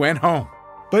 1 went home,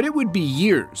 but it would be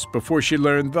years before she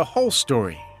learned the whole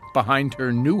story behind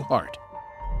her new heart.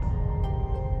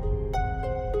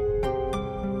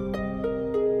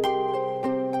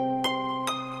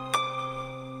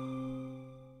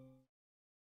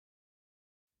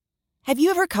 Have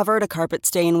you ever covered a carpet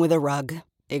stain with a rug?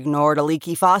 Ignored a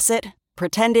leaky faucet?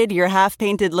 Pretended your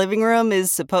half-painted living room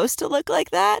is supposed to look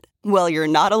like that? Well, you're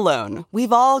not alone.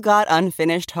 We've all got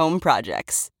unfinished home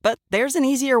projects. But there's an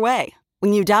easier way.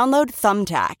 When you download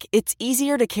Thumbtack, it's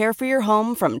easier to care for your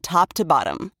home from top to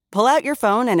bottom. Pull out your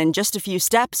phone and in just a few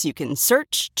steps, you can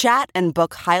search, chat, and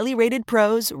book highly rated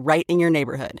pros right in your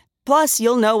neighborhood. Plus,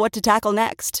 you'll know what to tackle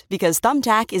next, because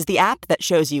Thumbtack is the app that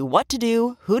shows you what to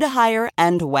do, who to hire,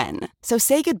 and when. So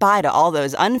say goodbye to all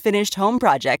those unfinished home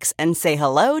projects and say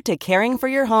hello to caring for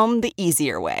your home the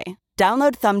easier way.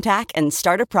 Download Thumbtack and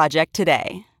start a project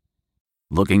today.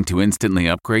 Looking to instantly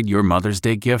upgrade your Mother's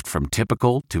Day gift from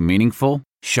typical to meaningful?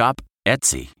 Shop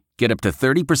Etsy. Get up to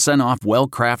 30% off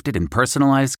well-crafted and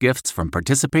personalized gifts from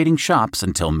participating shops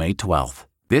until May 12th.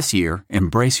 This year,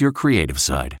 embrace your creative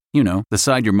side. You know, the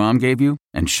side your mom gave you.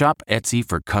 And shop Etsy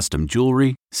for custom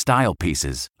jewelry, style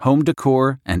pieces, home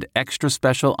decor, and extra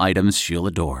special items she'll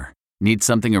adore. Need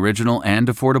something original and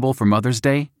affordable for Mother's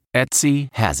Day? Etsy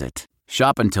has it.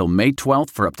 Shop until May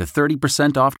 12th for up to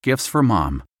 30% off gifts for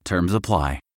mom. Terms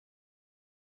apply.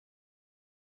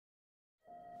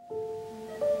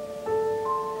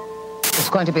 It's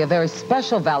going to be a very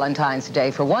special Valentine's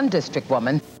Day for one district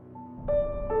woman.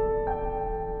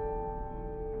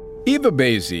 Eva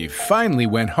Basie finally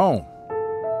went home.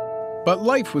 But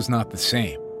life was not the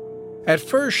same. At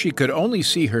first, she could only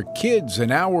see her kids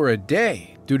an hour a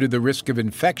day due to the risk of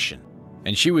infection,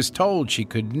 and she was told she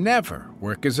could never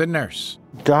work as a nurse.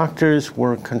 Doctors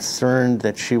were concerned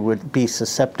that she would be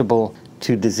susceptible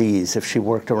to disease if she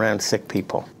worked around sick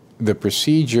people. The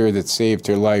procedure that saved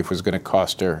her life was going to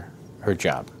cost her her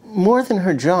job. More than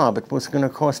her job, it was going to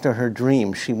cost her her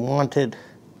dream. She wanted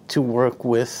to work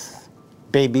with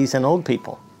babies and old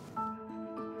people.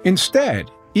 Instead,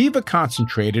 Eva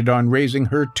concentrated on raising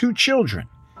her two children,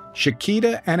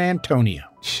 Shakita and Antonio.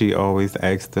 She always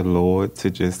asked the Lord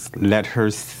to just let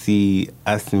her see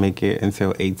us make it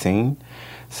until 18.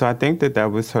 So I think that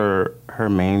that was her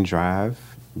main drive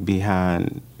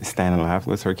behind staying alive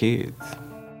with her kids.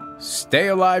 Stay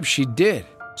alive she did,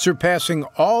 surpassing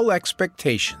all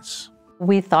expectations.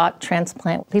 We thought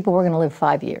transplant people were going to live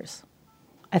 5 years.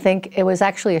 I think it was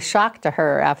actually a shock to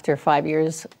her after 5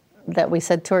 years that we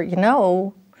said to her, you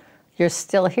know, you're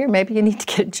still here. Maybe you need to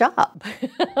get a job.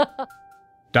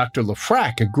 Dr.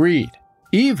 Lafrac agreed.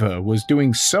 Eva was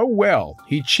doing so well,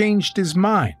 he changed his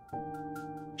mind.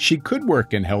 She could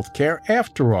work in healthcare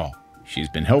after all. She's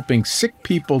been helping sick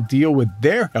people deal with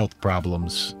their health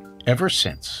problems ever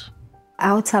since.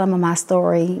 I would tell them my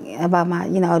story about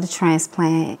the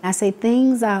transplant. I say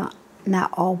things are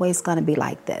not always going to be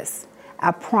like this. I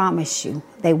promise you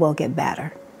they will get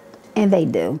better. And they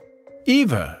do.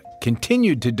 Eva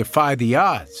continued to defy the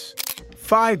odds.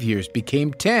 5 years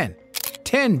became 10.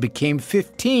 10 became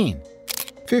 15.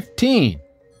 15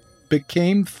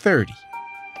 became 30.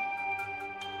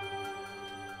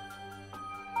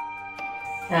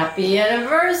 Happy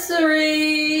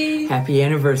anniversary! Happy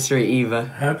anniversary, Eva.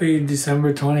 Happy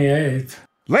December 28th.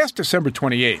 Last December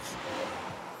 28th,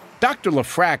 Dr.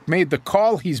 Lafrac made the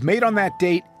call he's made on that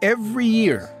date every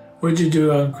year. What'd you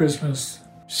do on Christmas?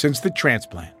 Since the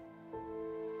transplant.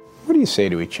 What do you say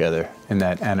to each other in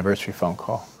that anniversary phone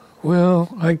call?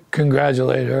 Well, I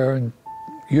congratulate her and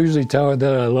usually tell her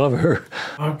that I love her.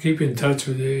 I'll keep in touch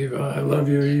with you. I love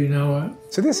you, you know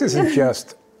what? So this isn't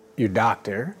just your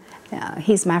doctor. Yeah,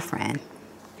 he's my friend.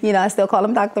 You know, I still call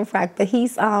him Dr. Frack, but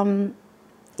he's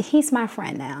my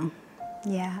friend now.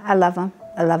 Yeah, I love him.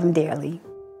 I love him dearly.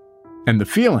 And the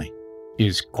feeling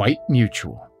is quite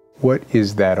mutual. What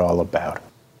is that all about?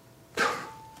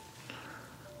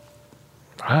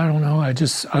 I don't know.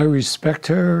 I respect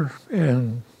her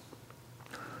and,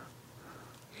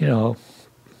 you know,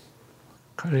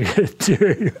 kind of get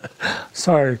teary.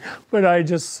 Sorry, but I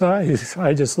just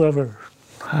love her.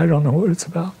 I don't know what it's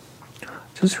about.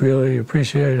 Just really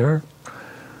appreciate her.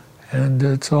 And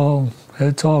it's all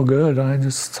good. I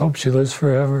just hope she lives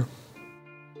forever.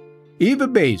 Eva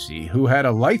Basie, who had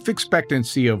a life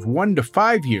expectancy of 1 to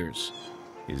 5 years,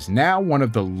 is now one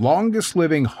of the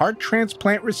longest-living heart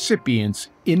transplant recipients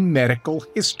in medical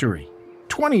history.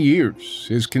 20 years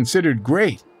is considered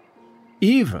great.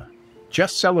 Eva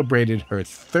just celebrated her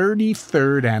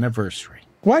 33rd anniversary.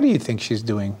 Why do you think she's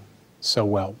doing so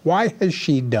well? Why has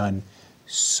she done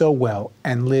so well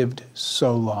and lived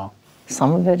so long?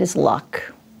 Some of it is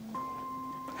luck,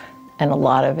 and a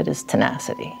lot of it is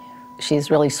tenacity.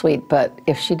 She's really sweet, but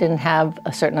if she didn't have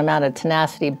a certain amount of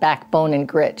tenacity, backbone, and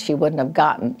grit, she wouldn't have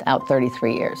gotten out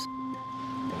 33 years.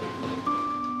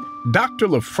 Dr.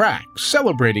 Lafrac,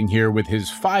 celebrating here with his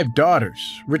 5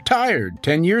 daughters, retired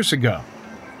 10 years ago.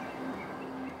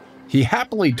 He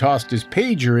happily tossed his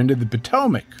pager into the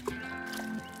Potomac,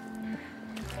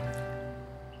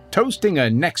 toasting a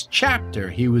next chapter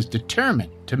he was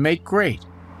determined to make great.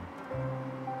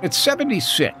 At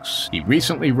 76, he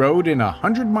recently rode in a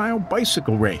 100-mile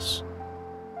bicycle race.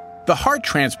 The heart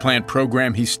transplant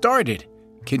program he started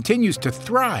continues to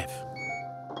thrive.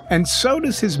 And so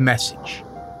does his message,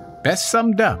 best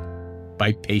summed up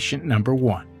by patient number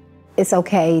 1. It's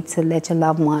okay to let your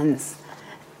loved ones'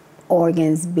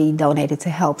 organs be donated to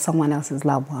help someone else's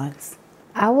loved ones.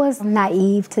 I was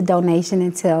naive to donation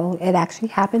until it actually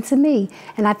happened to me.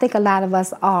 And I think a lot of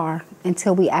us are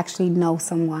until we actually know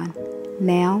someone.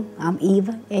 Now, I'm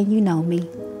Eva, and you know me.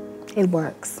 It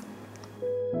works.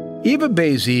 Eva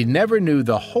Basie never knew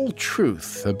the whole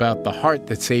truth about the heart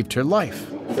that saved her life.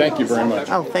 Thank you very much.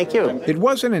 Oh, thank you. It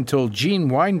wasn't until Gene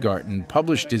Weingarten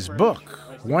published his book,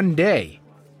 One Day,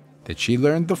 that she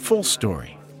learned the full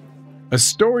story. A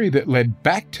story that led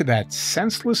back to that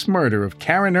senseless murder of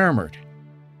Karen Ermert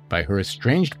by her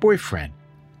estranged boyfriend,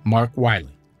 Mark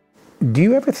Wiley. Do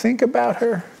you ever think about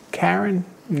her, Karen,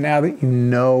 now that you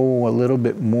know a little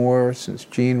bit more since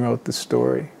Gene wrote the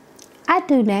story? I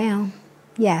do now,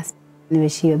 yes.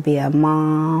 Wish she would be a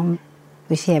mom.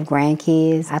 Wish she have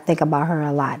grandkids. I think about her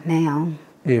a lot now.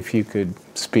 If you could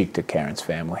speak to Karen's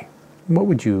family, what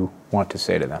would you want to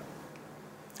say to them?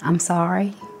 I'm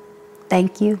sorry.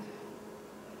 Thank you.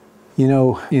 You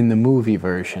know, in the movie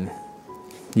version,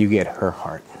 you get her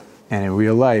heart. And in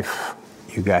real life,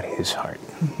 you got his heart.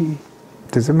 Mm-hmm.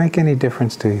 Does it make any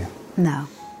difference to you? No.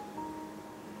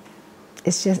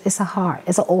 It's a heart.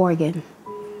 It's an organ.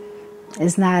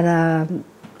 It's not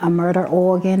a murder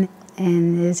organ,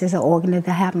 and it's just an organ that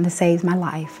happened to save my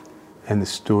life. And the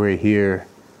story here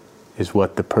is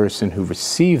what the person who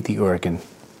received the organ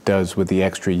does with the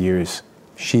extra years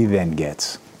she then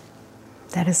gets.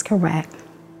 That is correct.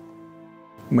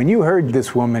 When you heard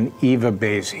this woman, Eva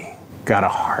Basie, got a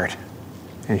heart,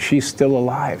 and she's still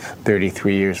alive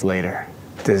 33 years later,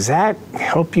 does that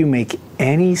help you make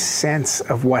any sense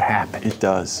of what happened? It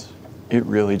does. It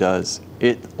really does.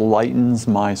 It lightens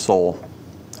my soul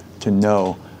to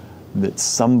know that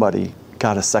somebody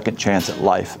got a second chance at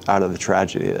life out of the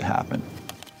tragedy that happened.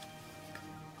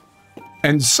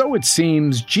 And so it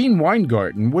seems Gene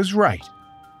Weingarten was right.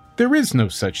 There is no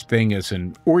such thing as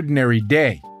an ordinary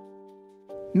day.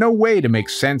 No way to make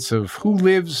sense of who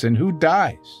lives and who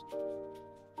dies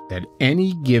at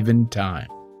any given time.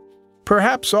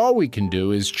 Perhaps all we can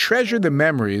do is treasure the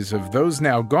memories of those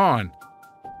now gone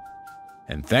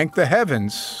and thank the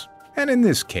heavens, and in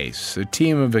this case, a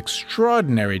team of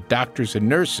extraordinary doctors and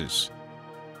nurses,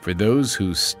 for those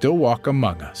who still walk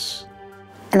among us.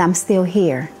 And I'm still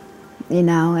here, you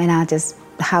know, and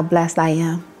how blessed I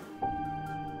am.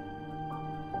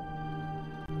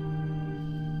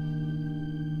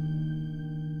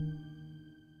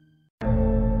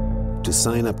 To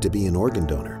sign up to be an organ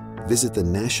donor, visit the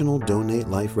National Donate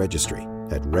Life Registry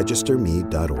at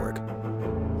registerme.org.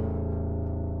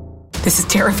 This is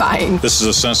terrifying. This is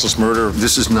a senseless murder.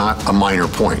 This is not a minor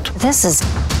point. This is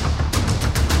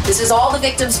all the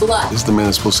victim's blood. This is the man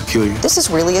that's supposed to kill you. This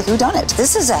is really a whodunit.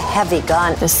 This is a heavy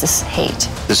gun. This is hate.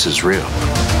 This is real.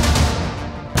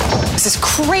 This is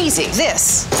crazy.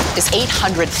 This is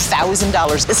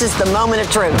 $800,000. This is the moment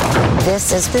of truth.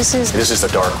 This is the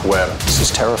dark web. This is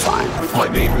terrifying. My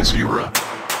name is Ira.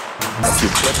 A few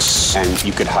clicks and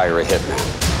you could hire a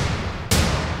hitman.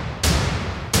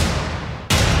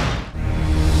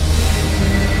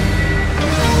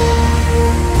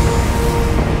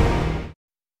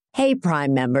 Hey,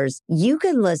 Prime members, you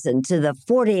can listen to the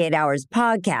 48 Hours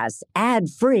podcast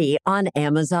ad-free on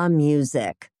Amazon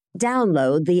Music.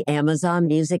 Download the Amazon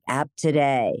Music app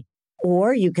today.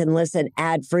 Or you can listen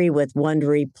ad-free with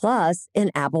Wondery Plus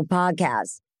in Apple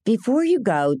Podcasts. Before you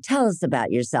go, tell us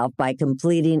about yourself by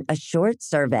completing a short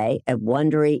survey at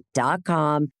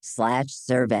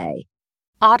Wondery.com/survey.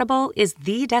 Audible is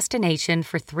the destination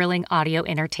for thrilling audio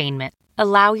entertainment.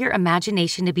 Allow your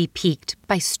imagination to be piqued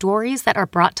by stories that are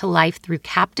brought to life through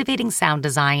captivating sound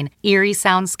design, eerie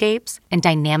soundscapes, and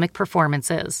dynamic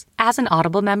performances. As an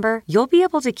Audible member, you'll be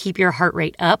able to keep your heart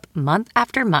rate up month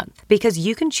after month because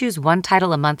you can choose one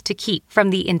title a month to keep from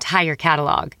the entire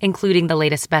catalog, including the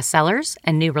latest bestsellers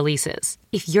and new releases.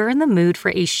 If you're in the mood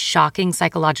for a shocking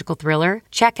psychological thriller,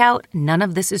 check out None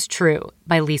of This Is True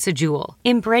by Lisa Jewell.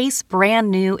 Embrace brand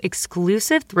new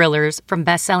exclusive thrillers from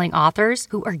best-selling authors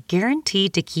who are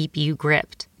guaranteed to keep you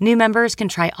gripped. New members can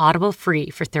try Audible free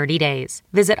for 30 days.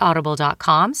 Visit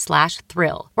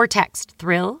audible.com/thrill or text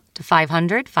thrill to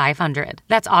 500-500.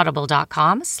 That's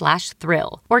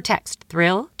audible.com/thrill or text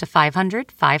thrill to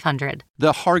 500-500.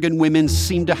 The Hargan women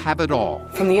seem to have it all.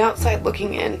 From the outside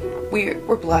looking in, we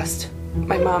were blessed.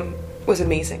 My mom was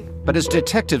amazing. But as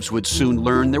detectives would soon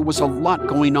learn, there was a lot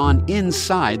going on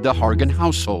inside the Hargan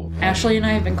household. Ashley and I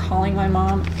have been calling my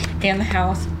mom and the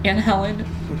house and Helen.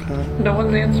 No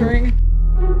one's answering.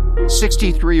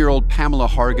 63-year-old Pamela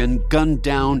Hargan gunned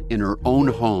down in her own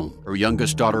home. Her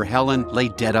youngest daughter, Helen, lay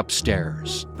dead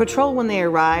upstairs. Patrol, when they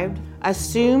arrived,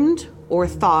 assumed or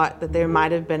thought that there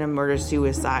might have been a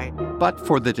murder-suicide. But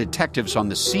for the detectives on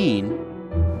the scene,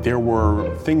 there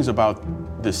were things about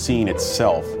the scene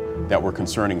itself that were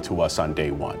concerning to us on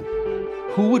day one.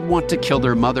 Who would want to kill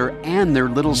their mother and their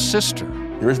little sister?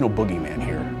 There is no boogeyman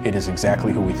here. It is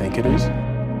exactly who we think it is.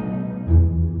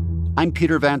 I'm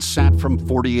Peter Van Sant from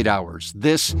 48 Hours.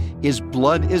 This is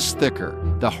Blood is Thicker,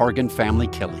 the Hargan Family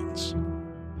Killings.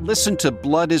 Listen to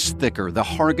Blood is Thicker, the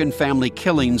Hargan Family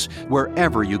Killings,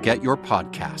 wherever you get your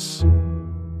podcasts.